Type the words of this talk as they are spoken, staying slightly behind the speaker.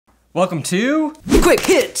Welcome to Quick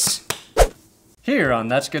Hits! Here on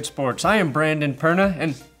That's Good Sports, I am Brandon Perna,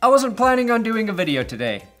 and I wasn't planning on doing a video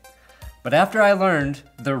today. But after I learned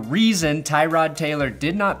the reason Tyrod Taylor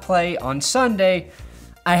did not play on Sunday,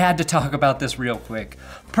 I had to talk about this real quick.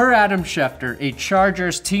 Per Adam Schefter, a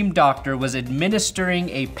Chargers team doctor was administering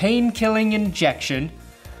a pain-killing injection,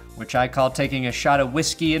 which I call taking a shot of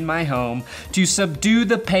whiskey in my home, to subdue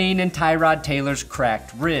the pain in Tyrod Taylor's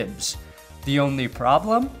cracked ribs. The only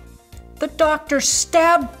problem? The doctor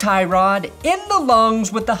stabbed Tyrod in the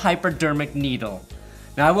lungs with the hypodermic needle.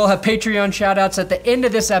 Now I will have Patreon shoutouts at the end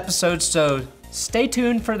of this episode, so stay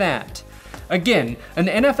tuned for that. Again, an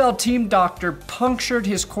NFL team doctor punctured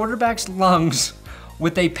his quarterback's lungs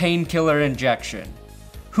with a painkiller injection.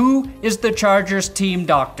 Who is the Chargers team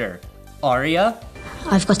doctor? Aria?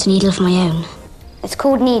 I've got a needle of my own. It's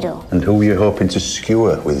called Needle. And who are you hoping to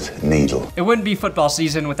skewer with Needle? It wouldn't be football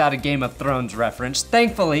season without a Game of Thrones reference.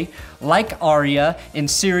 Thankfully, like Arya in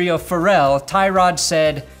Syrio Forel, Tyrod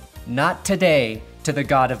said, "Not today," to the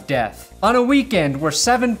god of death. On a weekend where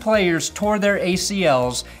 7 players tore their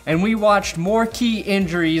ACLs and we watched more key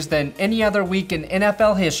injuries than any other week in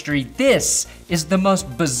NFL history, this is the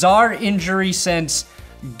most bizarre injury since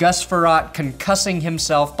Gus Frerotte concussing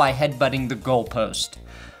himself by headbutting the goalpost.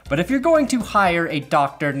 But if you're going to hire a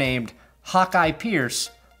doctor named Hawkeye Pierce,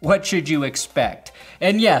 what should you expect?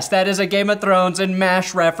 And yes, that is a Game of Thrones and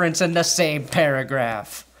MASH reference in the same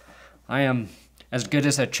paragraph. I am as good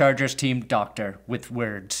as a Chargers team doctor with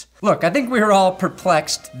words. Look, I think we were all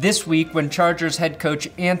perplexed this week when Chargers head coach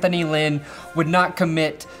Anthony Lynn would not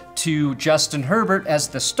commit to Justin Herbert as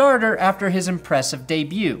the starter after his impressive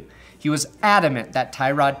debut. He was adamant that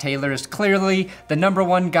Tyrod Taylor is clearly the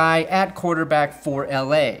 #1 guy at quarterback for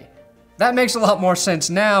LA. That makes a lot more sense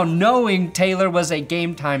now, knowing Taylor was a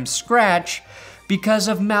game-time scratch because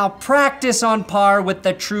of malpractice on par with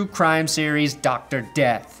the true crime series Dr.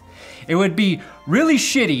 Death. It would be really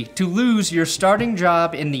shitty to lose your starting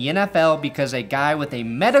job in the NFL because a guy with a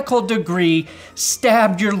medical degree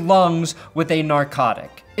stabbed your lungs with a narcotic.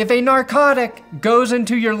 If a narcotic goes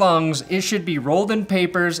into your lungs, it should be rolled in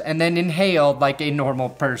papers and then inhaled like a normal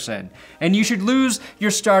person. And you should lose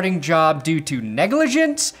your starting job due to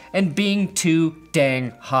negligence and being too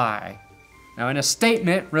dang high. Now, in a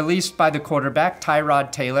statement released by the quarterback,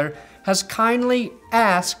 Tyrod Taylor has kindly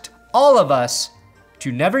asked all of us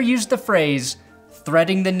to never use the phrase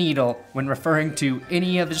threading the needle when referring to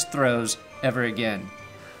any of his throws ever again.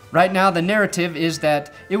 Right now, the narrative is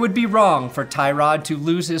that it would be wrong for Tyrod to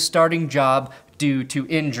lose his starting job due to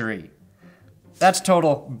injury. That's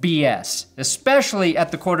total BS, especially at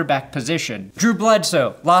the quarterback position. Drew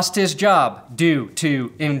Bledsoe lost his job due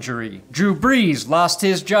to injury. Drew Brees lost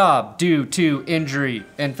his job due to injury,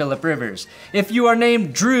 and Phillip Rivers. If you are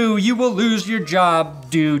named Drew, you will lose your job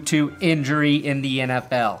due to injury in the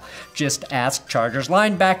NFL. Just ask Chargers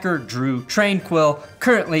linebacker Drew Tranquill,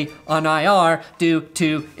 currently on IR due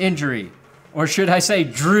to injury. Or should I say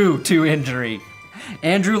Drew to injury?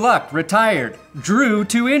 Andrew Luck, retired, Drew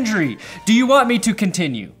to injury. Do you want me to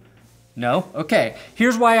continue? No? Okay.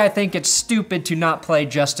 Here's why I think it's stupid to not play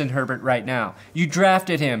Justin Herbert right now. You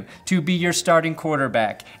drafted him to be your starting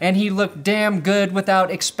quarterback, and he looked damn good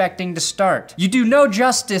without expecting to start. You do no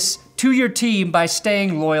justice to your team by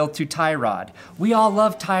staying loyal to Tyrod. We all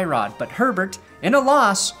love Tyrod, but Herbert, in a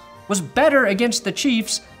loss, was better against the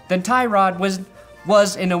Chiefs than Tyrod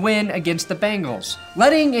was in a win against the Bengals.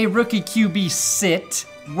 Letting a rookie QB sit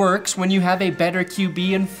works when you have a better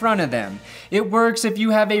QB in front of them. It works if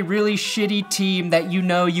you have a really shitty team that you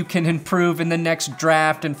know you can improve in the next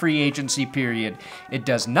draft and free agency period. It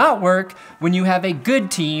does not work when you have a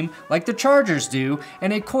good team like the Chargers do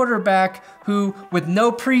and a quarterback who, with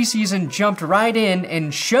no preseason, jumped right in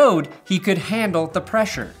and showed he could handle the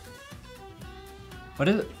pressure. What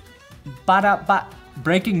is it?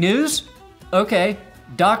 Breaking news? Okay,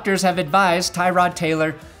 doctors have advised Tyrod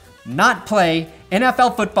Taylor not play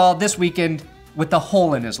NFL football this weekend with a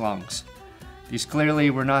hole in his lungs. These clearly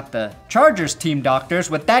were not the Chargers team doctors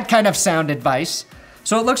with that kind of sound advice.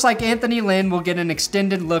 So it looks like Anthony Lynn will get an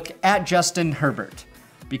extended look at Justin Herbert.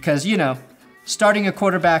 Because, you know, starting a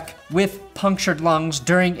quarterback with punctured lungs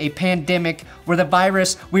during a pandemic where the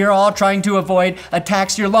virus we are all trying to avoid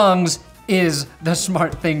attacks your lungs is the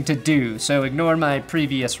smart thing to do. So ignore my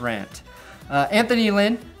previous rant. Anthony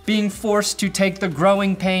Lynn being forced to take the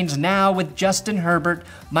growing pains now with Justin Herbert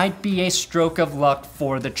might be a stroke of luck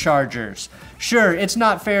for the Chargers. Sure, it's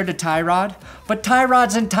not fair to Tyrod, but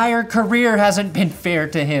Tyrod's entire career hasn't been fair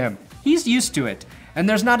to him. He's used to it. And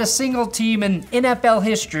there's not a single team in NFL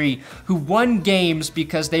history who won games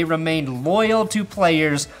because they remained loyal to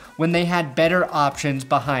players when they had better options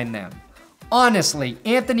behind them. Honestly,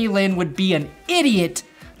 Anthony Lynn would be an idiot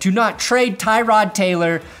to not trade Tyrod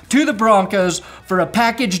Taylor to the Broncos for a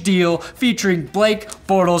package deal featuring Blake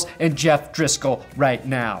Bortles and Jeff Driscoll right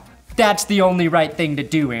now. That's the only right thing to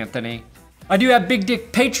do, Anthony. I do have Big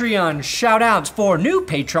Dick Patreon shout-outs for new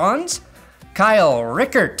patrons. Kyle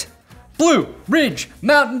Rickert, Blue Ridge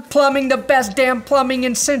Mountain Plumbing, the best damn plumbing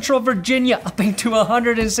in Central Virginia, upping to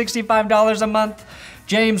 $165 a month.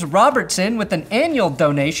 James Robertson with an annual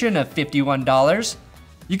donation of $51.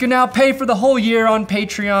 You can now pay for the whole year on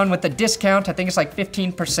Patreon with a discount. I think it's like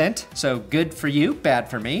 15%, so good for you, bad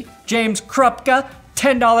for me. James Krupka,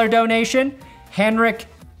 $10 donation. Henrik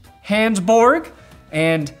Hansborg,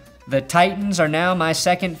 and the Titans are now my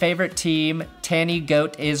second favorite team. Tanny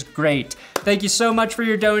Goat is great. Thank you so much for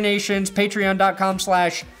your donations.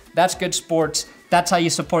 Patreon.com/thatsgoodsports. That's how you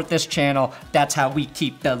support this channel. That's how we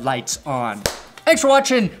keep the lights on. Thanks for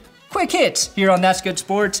watching Quick Hits here on That's Good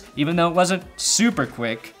Sports. Even though it wasn't super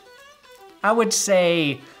quick, I would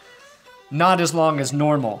say not as long as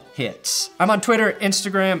normal hits. I'm on Twitter,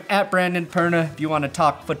 Instagram, @Brandon Perna if you want to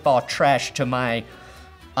talk football trash to my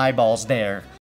eyeballs there.